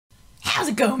How's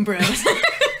it going, bros?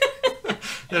 I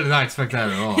did not expect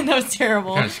that at all. That was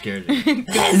terrible. Kind of scared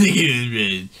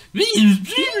me.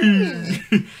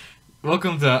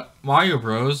 Welcome to Mario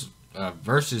Bros.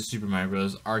 Versus Super Mario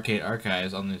Bros. Arcade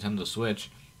Archives on the Nintendo Switch.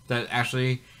 That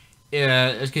actually,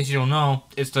 in case you don't know,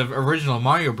 it's the original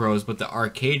Mario Bros. But the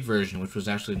arcade version, which was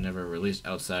actually never released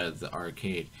outside of the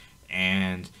arcade.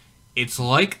 And it's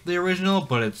like the original,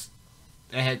 but it's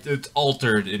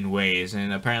altered in ways,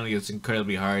 and apparently it's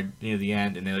incredibly hard near the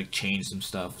end, and they like changed some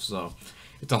stuff. So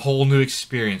it's a whole new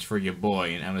experience for your boy,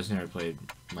 and Emma's never played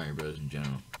Mario Bros. In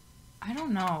general. I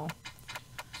don't know.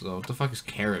 So what the fuck is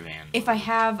Caravan? If I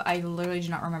have, I literally do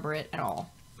not remember it at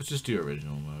all. Let's just do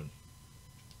original mode.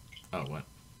 Oh, what?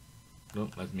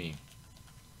 Nope, that's me.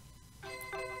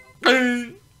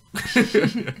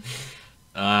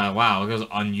 Wow, look at those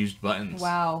unused buttons.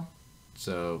 Wow.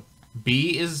 So,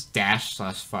 B is dash /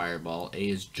 fireball, A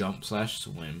is jump /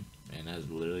 swim, and that's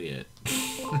literally it.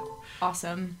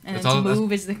 Awesome. And That's then all- to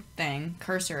move is the thing.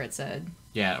 Cursor, it said.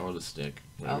 Yeah, or the stick.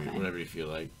 Whatever, Okay. whatever you feel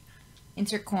like.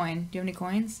 Insert coin. Do you have any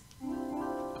coins?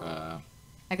 Uh,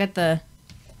 I got the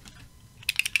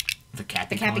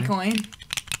Cappy coin.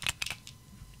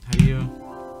 How do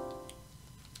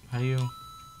you...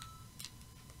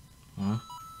 Huh?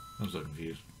 I'm so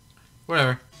confused.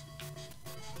 Whatever.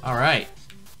 Alright.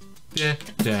 So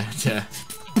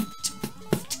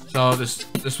there's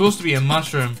supposed to be a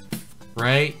mushroom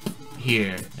right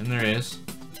here. And there is.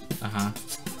 Uh-huh.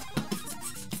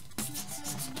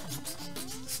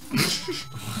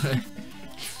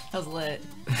 That was lit.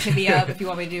 Hit me up if you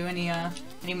want me to do any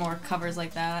more covers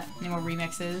like that. Any more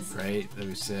remixes. Right? That'd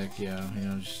be sick, yeah. You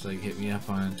know, just like hit me up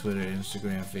on Twitter,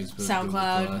 Instagram, Facebook,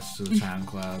 SoundCloud. Google+,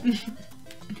 SoundCloud.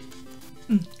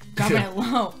 Comment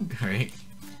low. Right?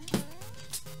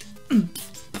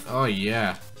 Oh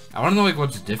yeah. I wanna know like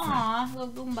what's different. Aw,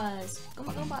 little Goombas.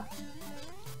 Goomba.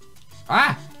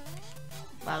 Ah!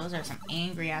 Wow, those are some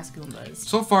angry ass Goombas.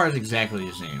 So far it's exactly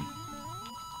the same.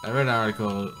 I read an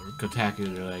article,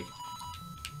 Kotaku, they're like,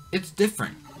 it's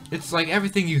different. It's like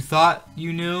everything you thought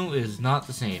you knew is not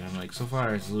the same. I'm like, so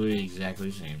far it's literally exactly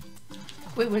the same.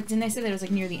 Wait, what, didn't they say that it was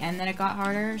like near the end that it got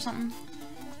harder or something?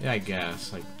 Yeah, I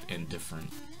guess, like, and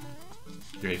different.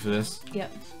 You ready for this?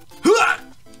 Yep.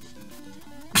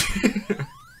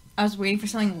 I was waiting for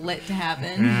something lit to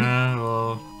happen. Yeah,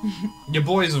 well, your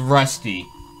boy's rusty.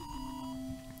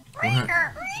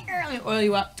 Let me oil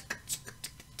you up.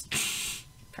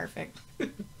 Perfect.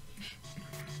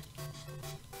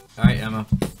 Alright, Emma.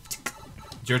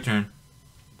 It's your turn.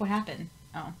 What happened?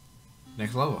 Oh.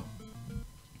 Next level.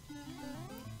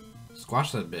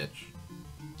 Squash that bitch.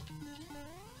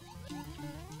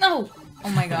 No! Oh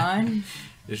my god.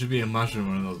 There should be a mushroom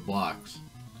on one of those blocks.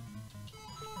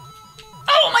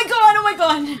 Oh my god! Oh my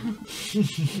god!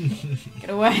 Get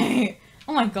away.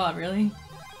 Oh my god, really?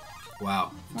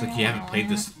 Wow. It's like you haven't played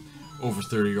this over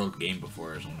 30-year-old game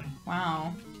before or something.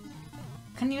 Wow.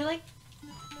 Can you, like...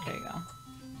 There you go.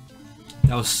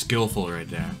 That was skillful right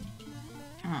there.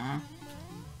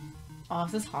 Oh,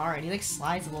 this is hard. He, like,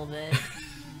 slides a little bit.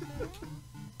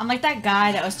 I'm like that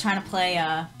guy that was trying to play,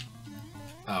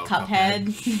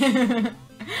 Cuphead.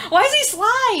 Why does he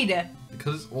slide?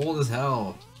 Because it's old as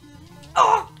hell.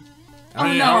 Oh!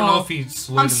 I don't know if he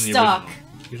slid I'm in the stuck. original.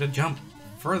 You gotta jump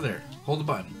further. Hold the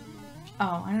button.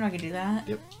 Oh, I didn't know I could do that.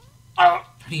 Yep. How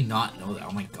do you not know that?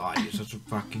 Oh my god, you're such a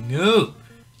fucking noob.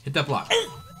 Hit that block.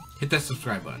 Hit that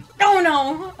subscribe button. Oh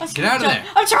no! Get out of there.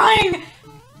 I'm trying!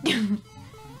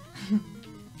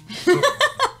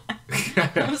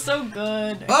 I'm so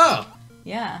good. Oh!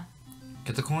 Yeah.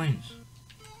 Get the coins.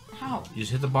 How? You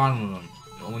just hit the bottom of them.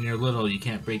 When you're little, you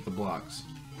can't break the blocks.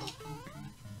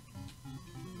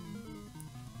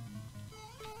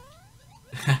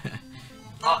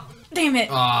 Oh, damn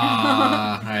it!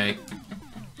 Alright.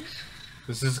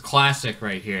 This is classic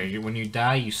right here. When you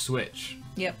die, you switch.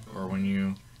 Yep. Or when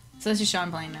you... So this is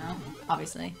Sean playing now,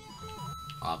 obviously.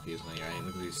 Obviously, right?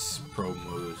 Look at these pro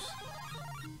moves.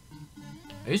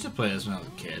 I used to play this when I was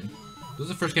a kid. This was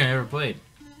the first game I ever played.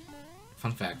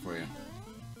 Fun fact for you.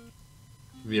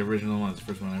 The original one is the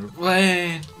first one I ever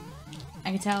played.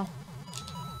 I can tell.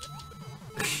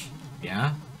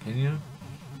 Yeah? Can you?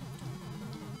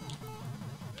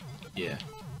 Yeah.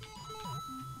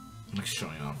 I'm like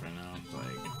showing off right now. It's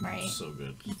like, Right. so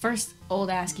good. The first old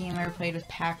ass game I ever played was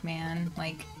Pac-Man,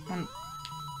 like on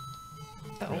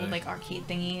the Really? old like arcade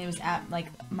thingy. It was at like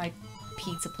my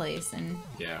pizza place and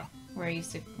Yeah. where I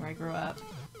grew up.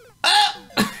 I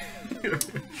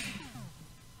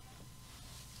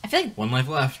feel like One life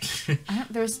left.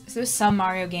 there was some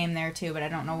Mario game there too, but I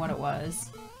don't know what it was.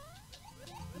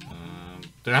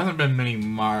 there hasn't been many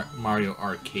Mario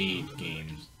arcade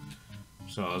games.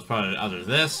 So it's probably either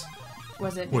this,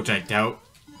 Was it? which I doubt,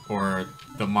 or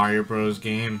the Mario Bros.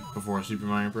 Game before Super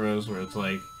Mario Bros. Where it's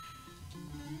like,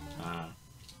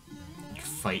 you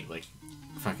fight like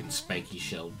fucking spiky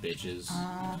shelled bitches.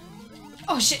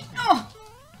 Oh shit! Oh!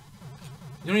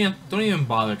 Don't even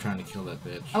bother trying to kill that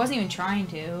bitch. I wasn't even trying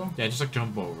to. Yeah, just like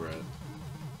jump over it.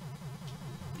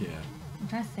 Yeah. I'm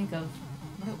trying to think of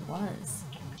what it was.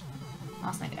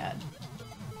 Lost my dad.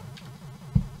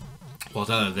 Well,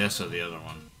 it's either this or the other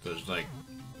one. There's like,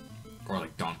 or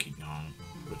like Donkey Kong,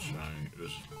 which I mean, it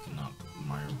was not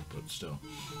Mario, but still.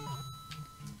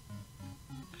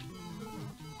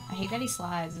 I hate that he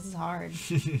slides. This is hard.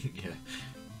 Yeah.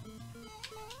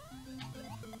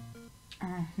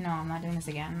 No, I'm not doing this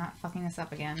again. I'm not fucking this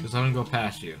up again. Just let him go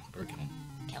past you or kill him.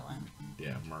 Kill him.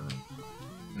 Yeah, murder him.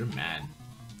 They're mad.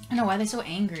 I know, why are they so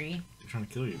angry? They're trying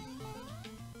to kill you.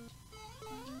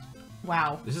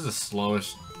 Wow. This is the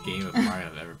slowest game of Mario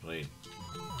I've ever played.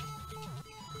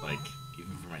 Like,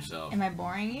 even for myself. Am I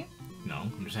boring you? No,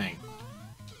 I'm just saying.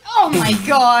 Oh my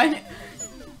god!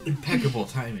 Impeccable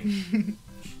timing.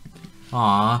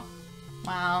 Aww.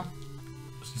 Wow.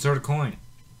 Insert a coin.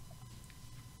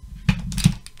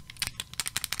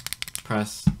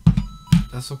 Press.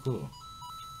 That's so cool.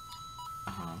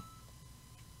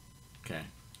 Okay.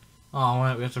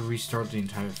 Oh, we have to restart the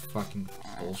entire fucking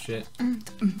bullshit.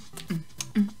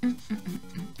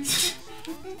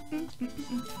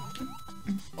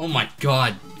 Oh my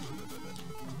god.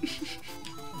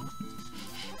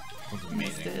 That's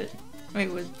amazing. It. Wait,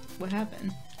 what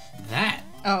happened? That.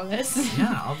 Oh, this?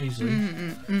 Yeah, obviously.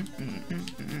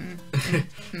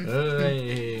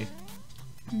 Hey.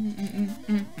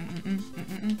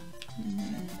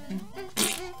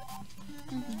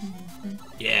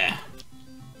 Yeah.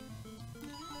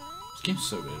 This game's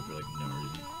so good for like no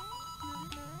reason.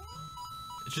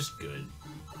 It's just good.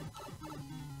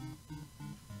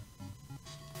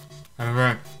 I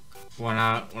remember when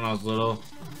I was little,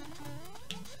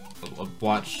 I'd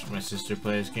watch my sister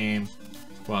play this game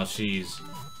while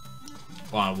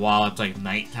while it's like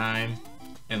nighttime.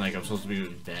 And like I'm supposed to be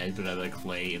in bed, but I'd like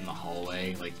lay in the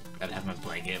hallway, like I'd have my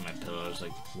blanket and my pillows,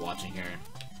 like watching her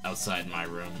outside my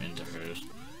room into hers.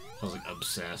 I was like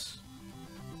obsessed.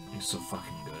 It's so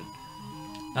fucking good.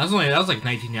 That was like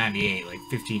 1998, like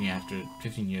 15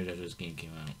 years after this game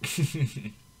came out.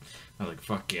 I was like,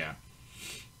 fuck yeah.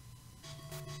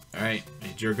 All right,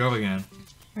 it's your go again.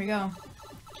 Here we go.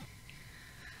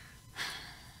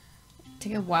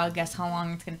 Take a wild guess how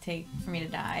long it's gonna take for me to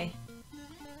die.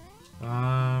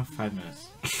 5 minutes.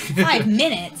 5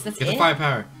 minutes? That's Get it? the 5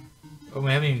 power. Oh,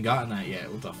 we haven't even gotten that yet.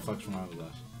 What the fuck's wrong with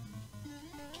us?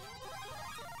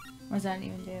 What does that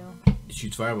even do? It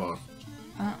shoots fireballs.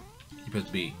 Oh. You press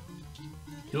B.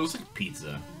 He looks like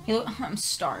pizza. I'm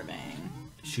starving.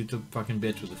 Shoot the fucking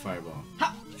bitch with the fireball.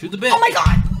 How? Shoot the bitch! Oh my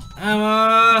god!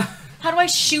 Emma! How do I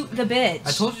shoot the bitch?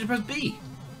 I told you to press B.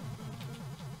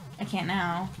 I can't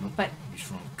now. Nope. But You're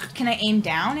strong. can I aim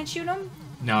down and shoot him?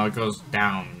 No, it goes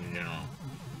down, you know.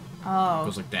 It Oh.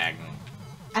 goes like diagonal.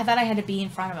 I thought I had to be in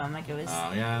front of him, like it was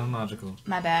Oh, yeah, logical.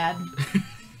 my bad.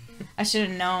 I should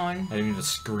have known. I didn't even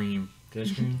scream. Did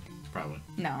I scream? Probably.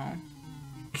 No.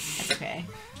 That's okay.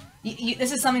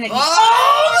 This is something that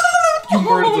You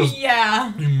murdered those.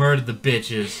 yeah. You murdered the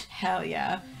bitches. Hell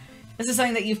yeah. This is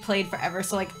something that you've played forever,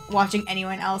 so like watching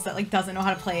anyone else that like doesn't know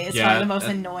how to play is Yeah, probably the most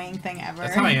annoying thing ever.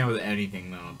 That's how I am with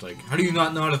anything, though. It's like, how do you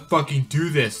not know how to fucking do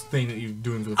this thing that you're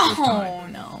doing for the first time? Oh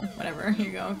no. Whatever. Here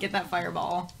you go. Get that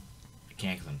fireball. I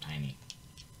can't because I'm tiny.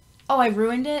 Oh, I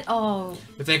ruined it? Oh.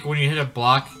 It's like when you hit a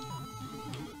block,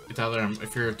 it's either,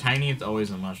 if you're tiny, it's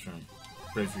always a mushroom.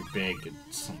 But if you're big,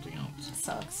 it's something else.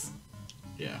 Sucks.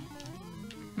 Yeah.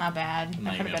 My bad. I'm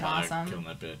That not could even have been gonna bother awesome. killing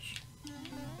that bitch.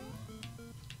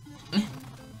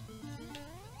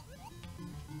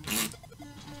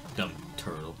 Dumb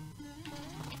turtle.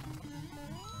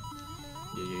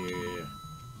 Yeah.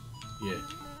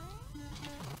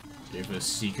 Here for the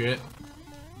secret.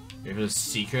 Here for the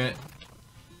secret.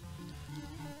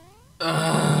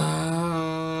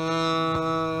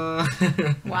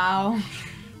 Wow.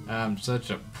 I'm such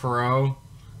a pro.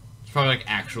 It's probably like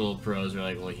actual pros are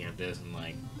like looking at this and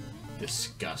like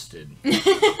disgusted.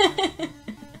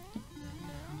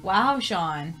 Wow,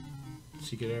 Sean.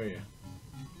 Secret area.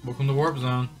 Welcome to Warp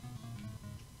Zone.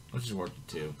 Let's just warp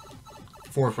to 2.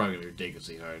 4 is probably gonna be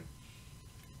ridiculously hard.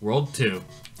 World 2.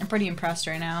 I'm pretty impressed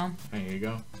right now. Hey, here you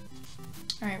go.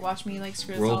 Alright, watch me like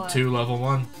screw this all World up. 2, level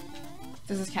 1.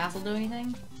 Does this castle do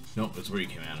anything? Nope, that's where you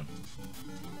came out of.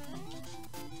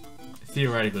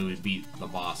 Theoretically, we beat the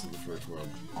boss of the first world.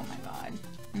 Oh my god.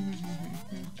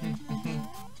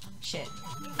 Shit.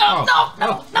 Oh,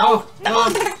 no.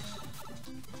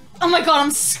 Oh my god,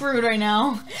 I'm screwed right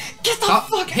now. Get the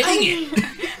fuck hitting it.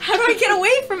 How do I get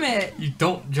away from it? You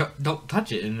don't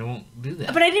touch it and it won't do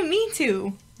that. But I didn't mean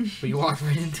to. But you walked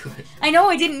right into it. I know,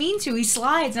 I didn't mean to. He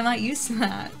slides. I'm not used to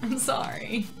that. I'm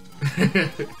sorry.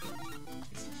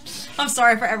 I'm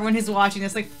sorry for everyone who's watching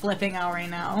this, like, flipping out right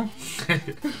now.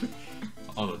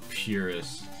 All the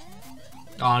purists.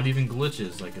 Oh, it even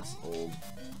glitches like it's old.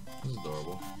 This is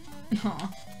adorable.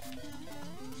 Aw.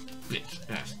 Bitch.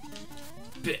 Ass.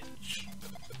 Bitch.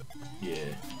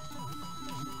 Yeah.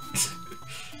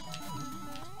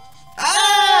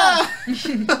 Ah!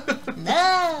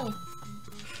 No!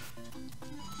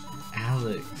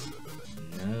 Alex.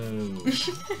 No.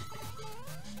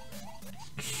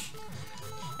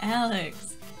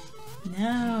 Alex.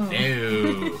 No.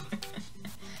 No.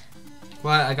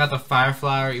 What? I got the fire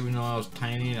flower even though I was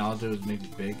tiny and all I did was make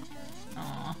it big?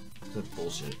 Aw. That's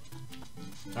bullshit.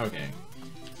 Okay.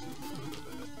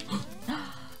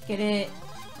 Get it?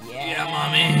 Yeah. Yeah,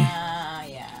 mommy.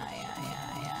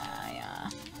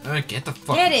 Yeah. Get the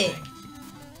fuck. Get it. Thing.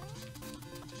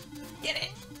 Get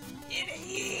it. Get it.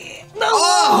 Yeah.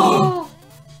 No!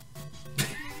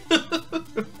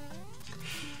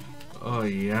 Oh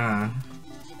yeah.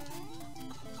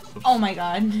 Oh my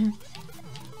god.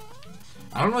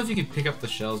 I don't know if you can pick up the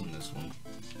shells in this one.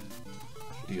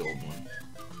 The old one.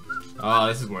 Oh,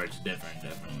 this is where it's different,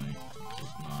 definitely.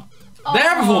 It's not. Oh.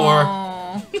 There before!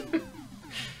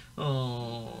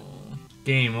 Oh.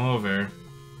 Game over.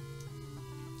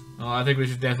 Oh, I think we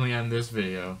should definitely end this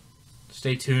video.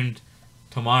 Stay tuned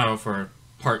tomorrow for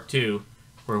part 2,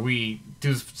 where we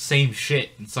do the same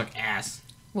shit and suck ass.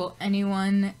 Will any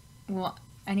one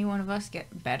of us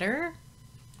get better?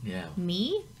 Yeah.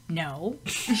 Me? No.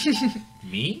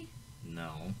 Me?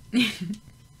 No.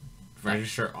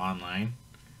 Register online?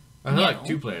 I feel like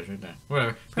 2 players right there.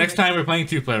 Whatever. Perfect. Next time we're playing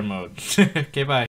 2-player mode. Okay, bye.